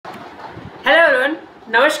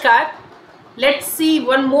Namaskar. Let's see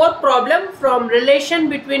one more problem from relation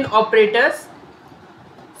between operators.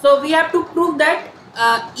 So we have to prove that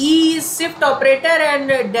E is shift operator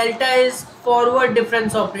and delta is forward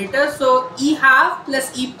difference operator. So E half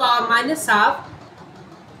plus E power minus half,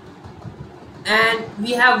 and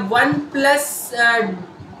we have 1 plus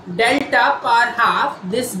delta power half.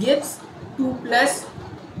 This gives 2 plus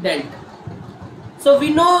delta. So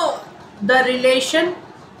we know the relation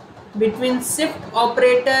between shift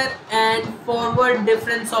operator and forward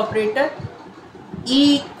difference operator.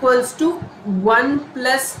 E equals to 1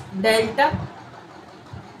 plus delta.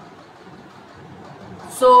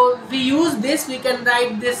 So we use this, we can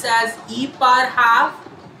write this as E power half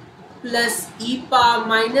plus E power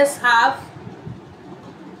minus half.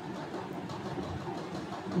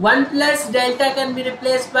 1 plus delta can be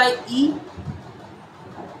replaced by E.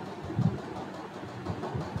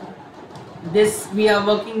 This we are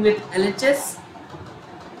working with LHS.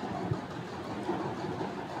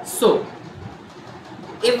 So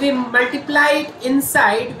if we multiply it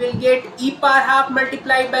inside, we'll get E power half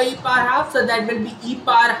multiplied by E power half, so that will be E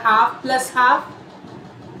power half plus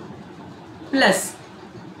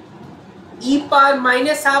E power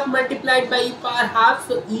minus half multiplied by E power half,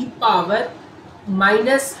 so E power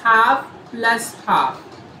minus half plus half.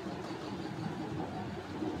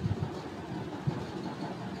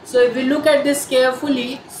 So if we look at this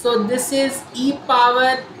carefully, so this is E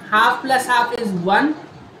power half plus half is 1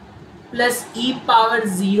 plus E power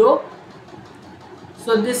 0.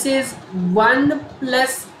 So this is 1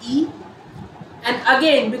 plus E, and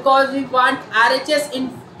again because we want RHS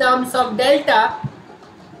in terms of delta,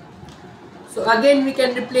 so again we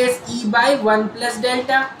can replace E by 1 plus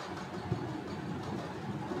delta.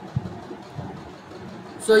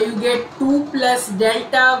 So you get 2 plus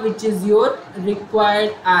delta, which is your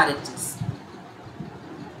required RHS.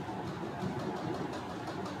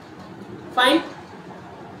 Fine.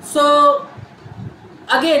 So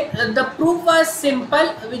again the proof was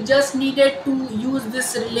simple. We just needed to use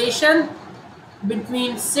this relation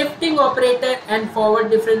between shifting operator and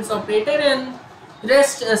forward difference operator, and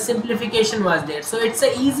rest simplification was there. So it's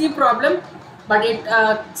an easy problem, but it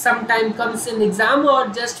sometimes comes in exam, or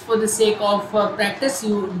just for the sake of practice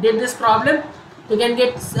you did this problem. You can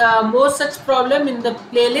get more such problem in the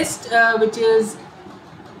playlist which is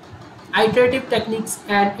iterative techniques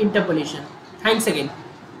and interpolation. Thanks again.